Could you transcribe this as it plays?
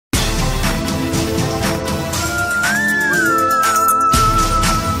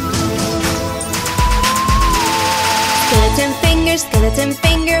Skeleton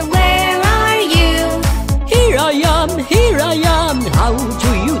finger, where are you? Here I am, how do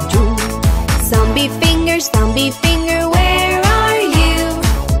you do? Zombie finger, where are you?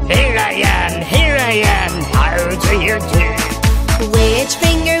 Here I am, how do you do? Witch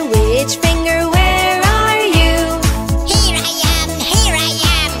finger, where are you? Here I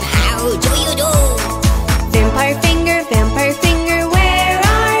am, how do you do? Vampire finger, where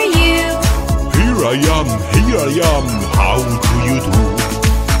are you? Here I am, how do you do?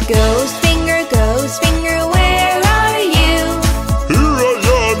 Ghost finger, where are you?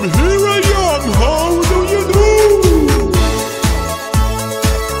 Here I am, how do you do?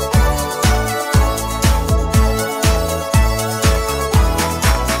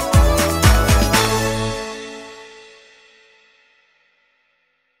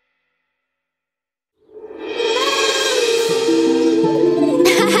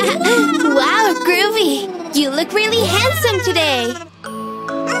 Wow, Groovy! You look really handsome today!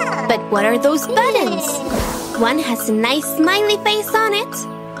 But what are those buttons? One has a nice smiley face on it,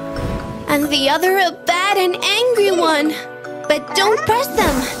 and the other a bad and angry one. But don't press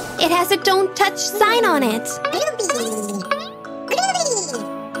them! It has a don't touch sign on it.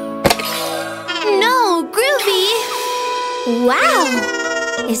 No, Groovy! Wow!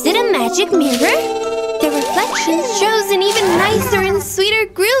 Is it a magic mirror? The reflection shows an even nicer and sweeter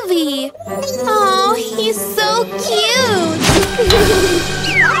Groovy. Oh, he's so cute!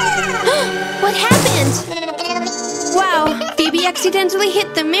 What happened? Wow, Phoebe accidentally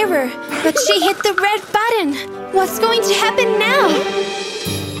hit the mirror, but she hit the red button. What's going to happen now?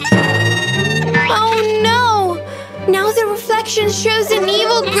 Oh no! Now the reflection shows an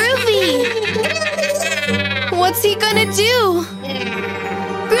evil Groovy. What's he gonna do?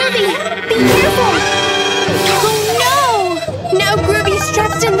 Groovy, be careful! Oh no! Now Groovy's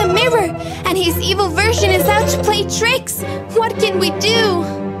trapped in the mirror, and his evil version is out to play tricks. What can we do?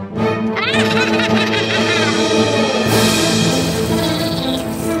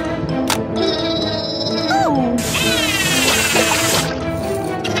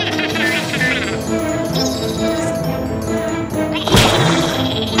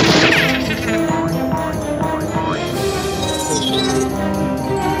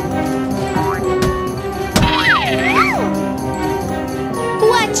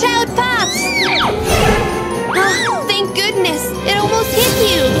 Watch out, Pops! Oh, thank goodness! It almost hit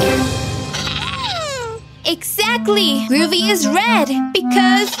you! Exactly! Groovy is red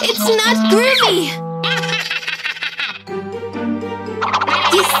because it's not Groovy!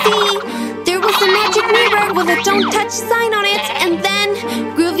 You see, there was a magic mirror with a don't touch sign on it, and then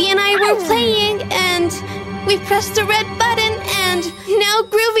Groovy and I were playing, and we pressed the red button, and now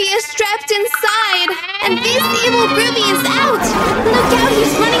Groovy is trapped inside! And this evil Groovy is out! Look out,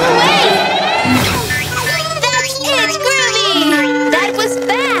 he's running away! That's it, Groovy! That was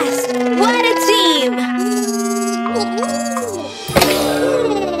fast! What a team!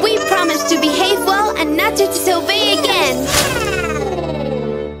 We promise to behave well and not to disobey again!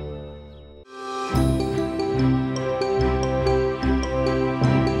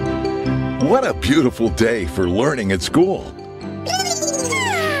 What a beautiful day for learning at school.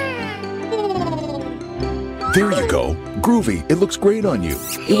 There you go. Groovy, it looks great on you.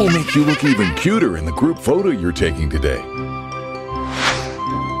 It will make you look even cuter in the group photo you're taking today.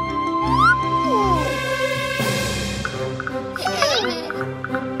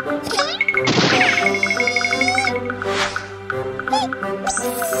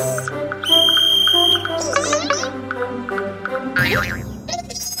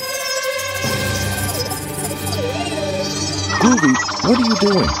 Groovy, what are you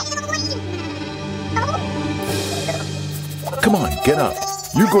doing? Come on, get up.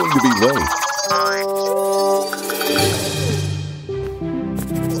 You're going to be late.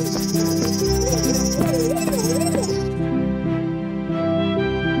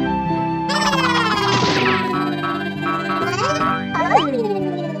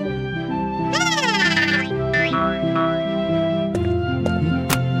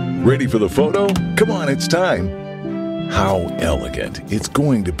 Ready for the photo? Come on, it's time. How elegant. It's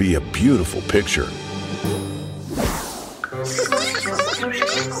going to be a beautiful picture.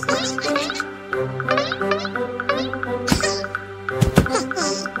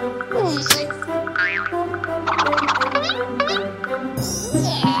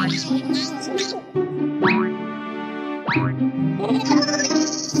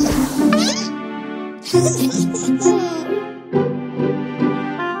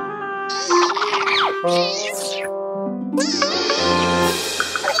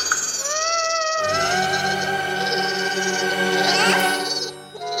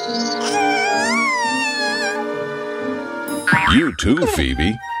 You too,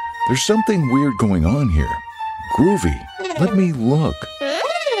 Phoebe. There's something weird going on here. Groovy, let me look.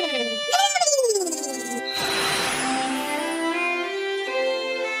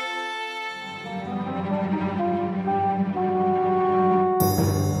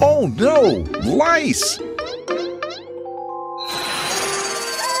 Oh no! Lice!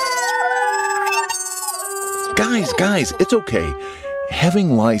 Guys, it's okay.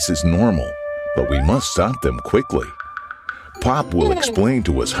 Having lice is normal, but we must stop them quickly. Pop will explain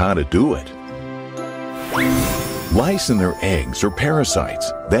to us how to do it. Lice and their eggs are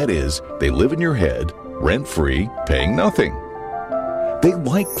parasites. That is, they live in your head, rent-free, paying nothing. They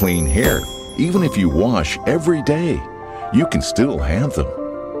like clean hair. Even if you wash every day, you can still have them.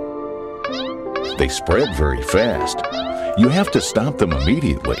 They spread very fast. You have to stop them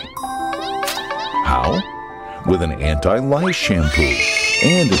immediately. How? With an anti-lice shampoo.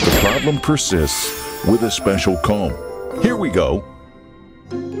 And if the problem persists, with a special comb. Here we go.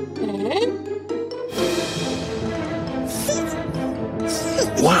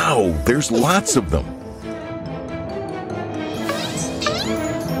 Wow, there's lots of them.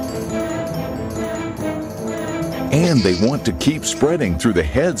 And they want to keep spreading through the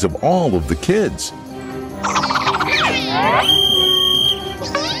heads of all of the kids.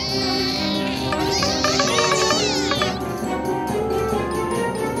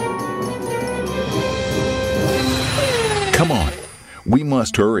 Come on, we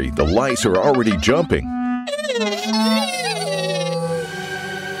must hurry. The lice are already jumping.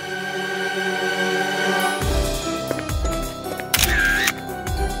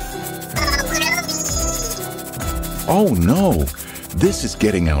 Oh no, this is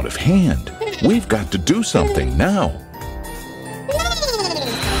getting out of hand. We've got to do something now.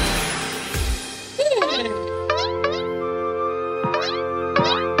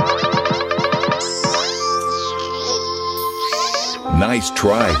 Nice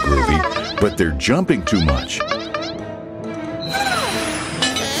try, Groovy, but they're jumping too much.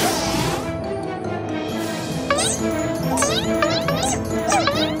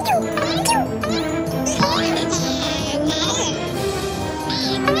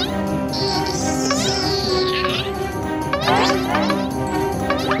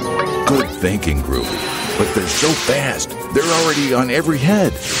 Good thinking, Groovy, but they're so fast. They're already on every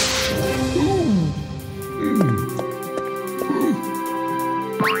head.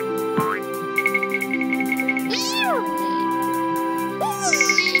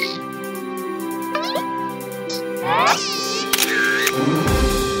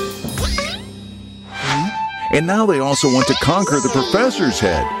 And now they also want to conquer the professor's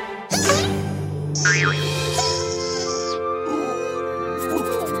head.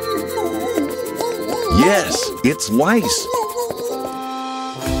 Yes, it's lice.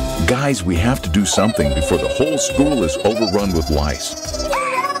 Guys, we have to do something before the whole school is overrun with lice.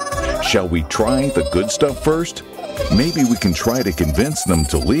 Shall we try the good stuff first? Maybe we can try to convince them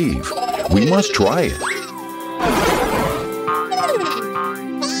to leave. We must try it.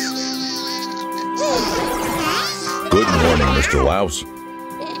 Good morning, Mr. Louse.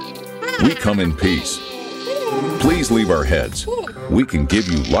 We come in peace. Please leave our heads. We can give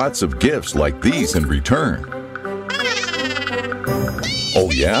you lots of gifts like these in return. Oh,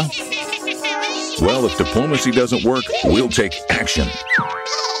 yeah? Well, if diplomacy doesn't work, we'll take action.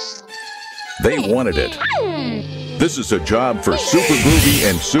 They wanted it. This is a job for Super Groovy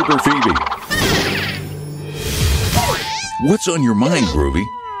and Super Phoebe. What's on your mind, Groovy?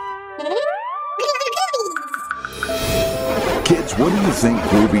 Kids, what do you think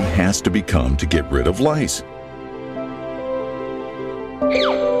Groovy has to become to get rid of lice?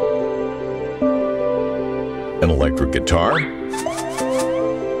 An electric guitar?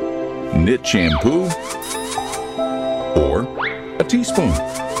 Knit shampoo? Or a teaspoon?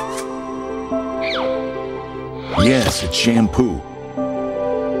 Yes, it's shampoo.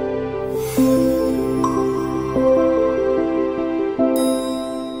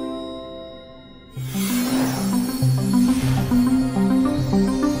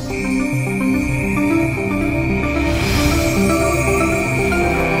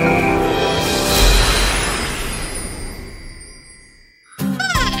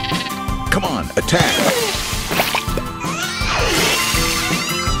 Come on, attack!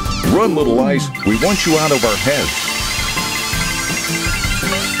 Run, little lice. We want you out of our heads.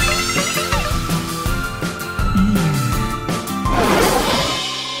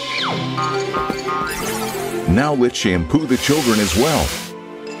 Now let's shampoo the children as well.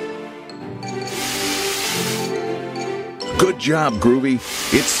 Good job, Groovy.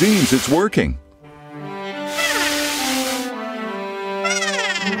 It seems it's working.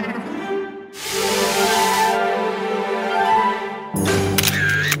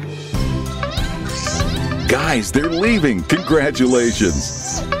 Guys, they're leaving.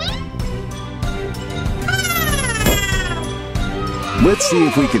 Congratulations. Let's see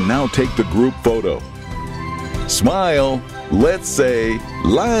if we can now take the group photo. Smile. Let's say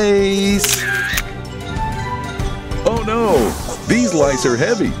lice. Oh no, these lice are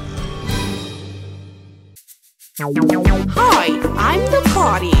heavy. Hi, I'm the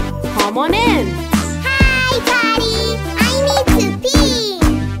potty. Come on in. Hi, Daddy. I need to pee.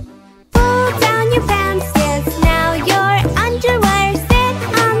 Pull down your pants, yes, now your underwear. Sit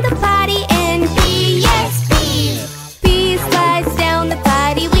on the potty and pee, yes, pee. Pee slides down the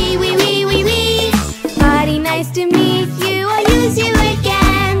potty, wee, wee, wee, wee, wee. Potty, nice to meet you, I'll use you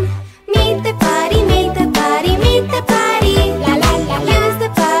again. Meet the potty, meet the potty, meet the potty. La la la la. Use the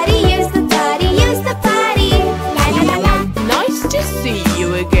potty, use the potty, use the potty. La la la la. Nice to see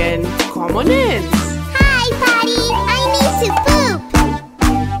you again. Come on in. Hi, Potty. I need to poop.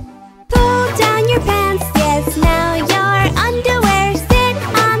 Pull down your pants, yes, now your underwear. Sit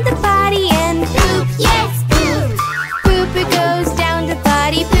on the potty and poop, yes, poop. Poop, it goes down the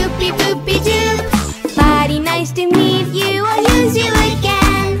potty, poopy, poopy, doop. Potty, nice to meet you, I'll use you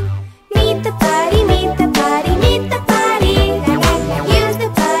again. Meet the potty, meet the potty, meet the potty. Use the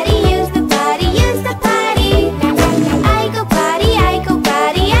potty, use the potty, use the potty. I go potty, I go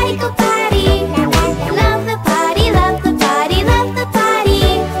potty, I go potty. Love the potty, love the potty, love the potty.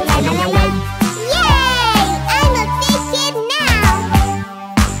 Yay! I'm a big kid now.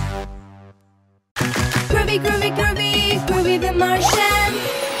 Groovy, groovy, groovy, Groovy the Martian.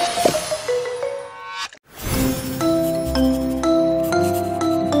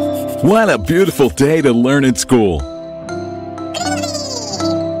 What a beautiful day to learn at school.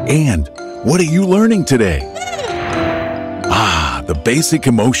 And what are you learning today? Ah, the basic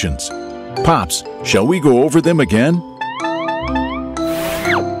emotions. Pops, shall we go over them again?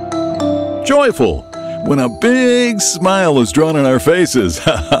 Joyful, when a big smile is drawn on our faces.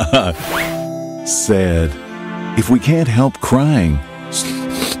 Sad, if we can't help crying.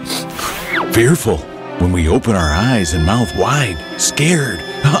 Fearful, when we open our eyes and mouth wide, scared.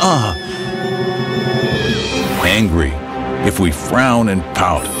 Angry, if we frown and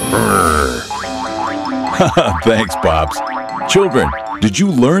pout. Thanks, Pops. Children, did you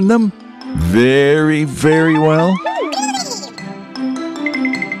learn them? Very, very well.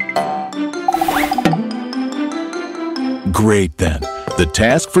 Great then. The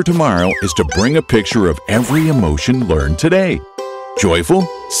task for tomorrow is to bring a picture of every emotion learned today. Joyful,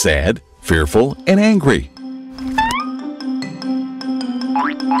 sad, fearful, and angry.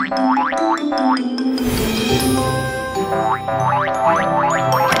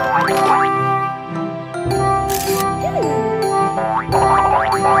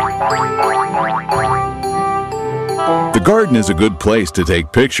 The garden is a good place to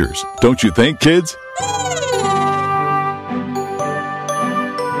take pictures, don't you think, kids?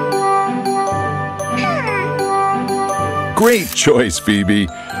 Great choice, Phoebe.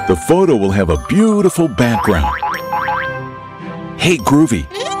 The photo will have a beautiful background. Hey, Groovy,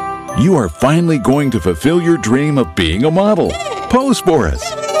 you are finally going to fulfill your dream of being a model. Pose for us.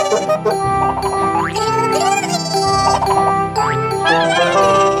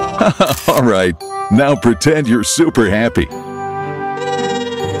 All right, now pretend you're super happy.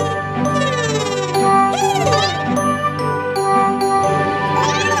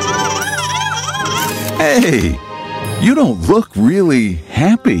 Hey, you don't look really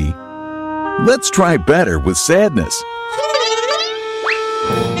happy. Let's try better with sadness.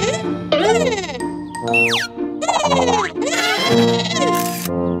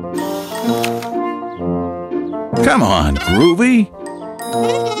 Come on, Groovy.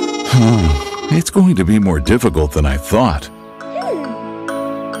 It's going to be more difficult than I thought.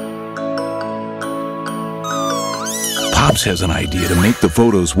 Pops has an idea to make the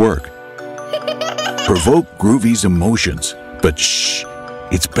photos work. Provoke Groovy's emotions, but shh,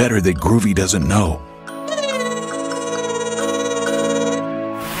 it's better that Groovy doesn't know.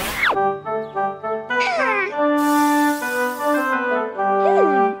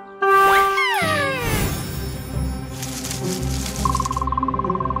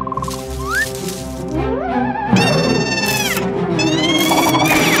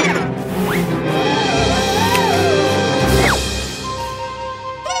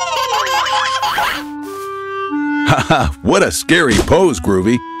 Haha, what a scary pose,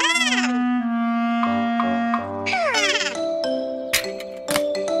 Groovy.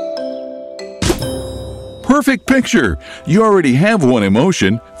 Perfect picture. You already have one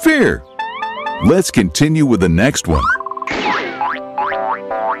emotion, fear. Let's continue with the next one.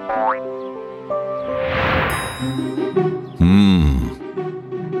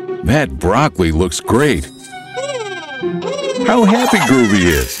 That broccoli looks great. how happy Groovy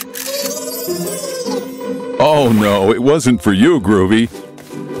is. Oh no, it wasn't for you, Groovy.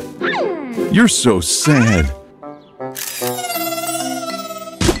 You're so sad.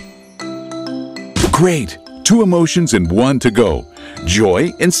 Great! 2 emotions and 1 to go.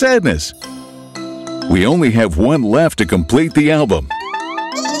 Joy and sadness. We only have 1 left to complete the album.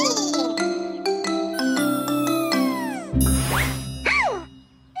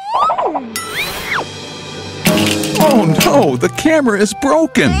 Oh no, the camera is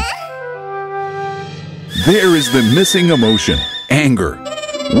broken. There is the missing emotion, anger.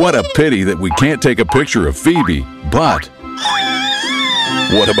 What a pity that we can't take a picture of Phoebe, but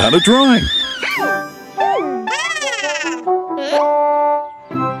what about a drawing?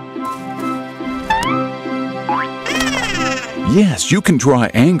 Yes, you can draw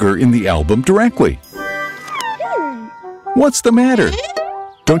anger in the album directly. What's the matter?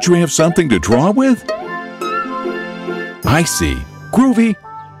 Don't you have something to draw with? I see. Groovy,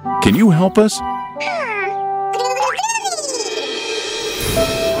 can you help us?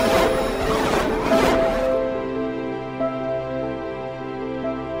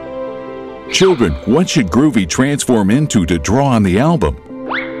 Children, what should Groovy transform into to draw on the album?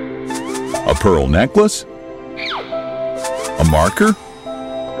 A pearl necklace? A marker?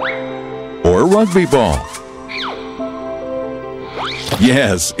 Or a rugby ball?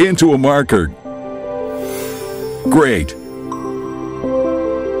 Yes, into a marker. Great.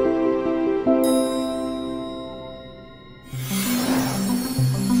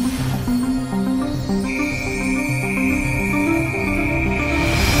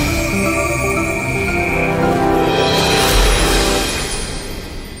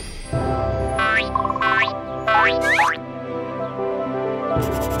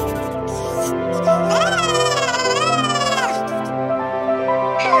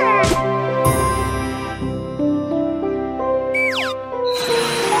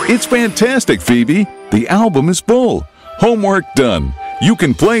 It's fantastic, Phoebe. The album is full. Homework done. You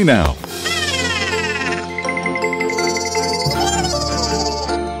can play now.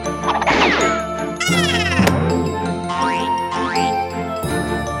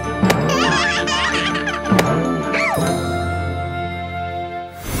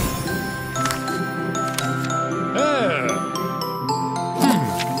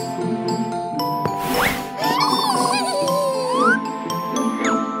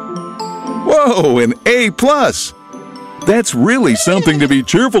 Whoa, an A+. That's really something to be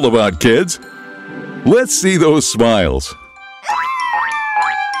cheerful about, kids. Let's see those smiles.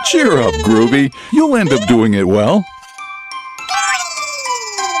 Cheer up, Groovy. You'll end up doing it well.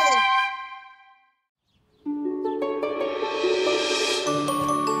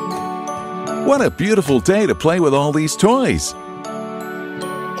 What a beautiful day to play with all these toys.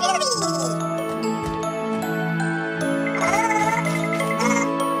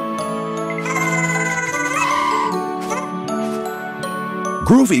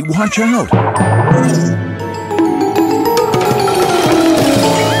 Groovy, watch out!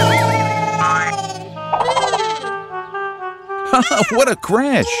 What a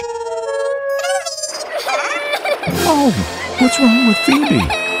crash! Oh, what's wrong with Phoebe?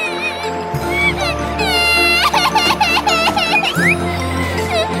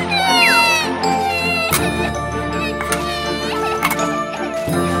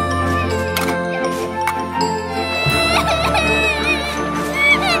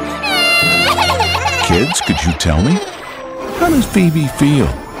 Kids, could you tell me? How does Phoebe feel?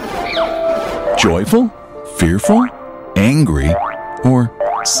 Joyful? Fearful? Angry? Or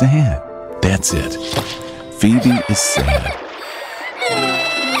sad? That's it. Phoebe is sad.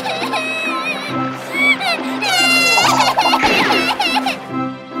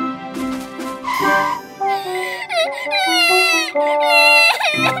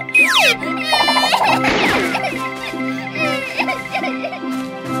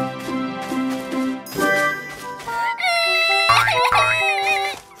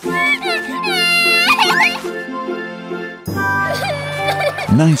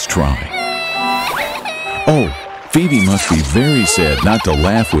 Nice try. Oh, Phoebe must be very sad not to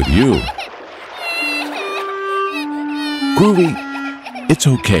laugh with you. Groovy, it's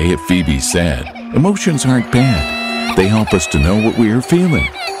okay if Phoebe's sad. Emotions aren't bad. They help us to know what we are feeling.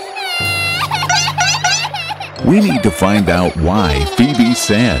 We need to find out why Phoebe's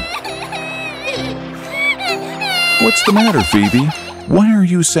sad. What's the matter, Phoebe? Why are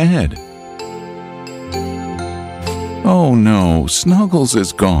you sad? Oh no, Snuggles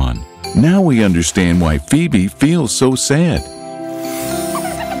is gone. Now we understand why Phoebe feels so sad.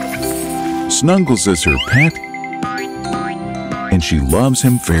 Snuggles is her pet, and she loves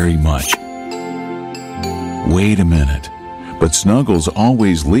him very much. Wait a minute, but Snuggles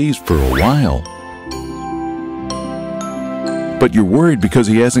always leaves for a while. But you're worried because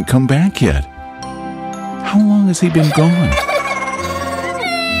he hasn't come back yet. How long has he been gone?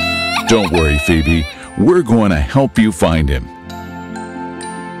 Don't worry, Phoebe. We're going to help you find him.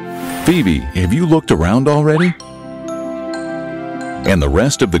 Phoebe, have you looked around already? And the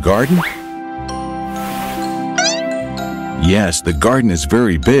rest of the garden? Yes, the garden is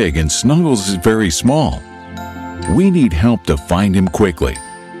very big and Snuggles is very small. We need help to find him quickly.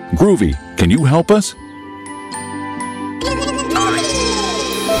 Groovy, can you help us?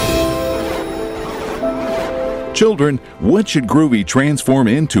 Children, what should Groovy transform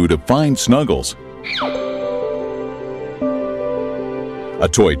into to find Snuggles? A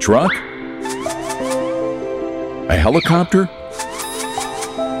toy truck? A helicopter?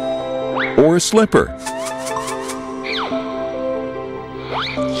 Or a slipper?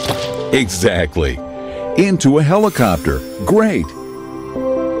 Exactly. Into a helicopter. Great.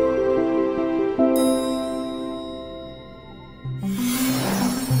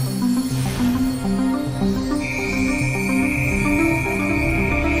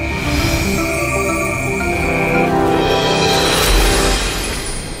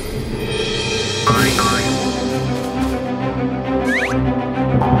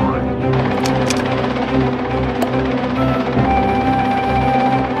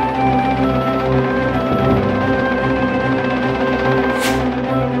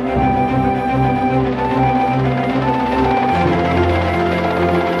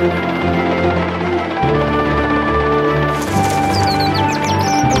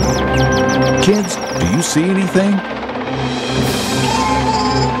 Kids, do you see anything?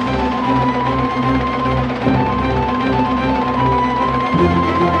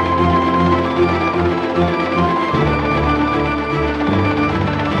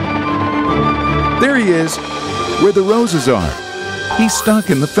 There he is, where the roses are. He's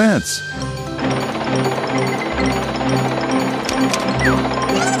stuck in the fence.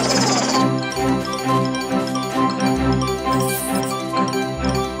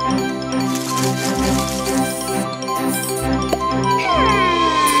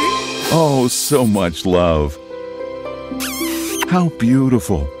 Oh, so much love. How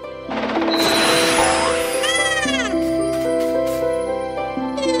beautiful.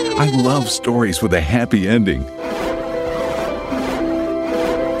 I love stories with a happy ending.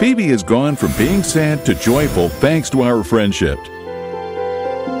 Phoebe has gone from being sad to joyful thanks to our friendship.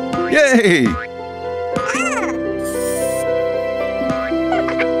 Yay!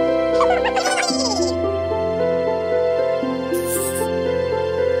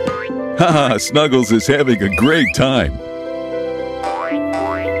 Haha, Snuggles is having a great time.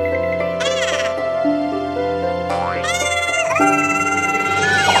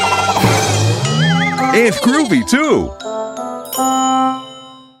 And Groovy, too.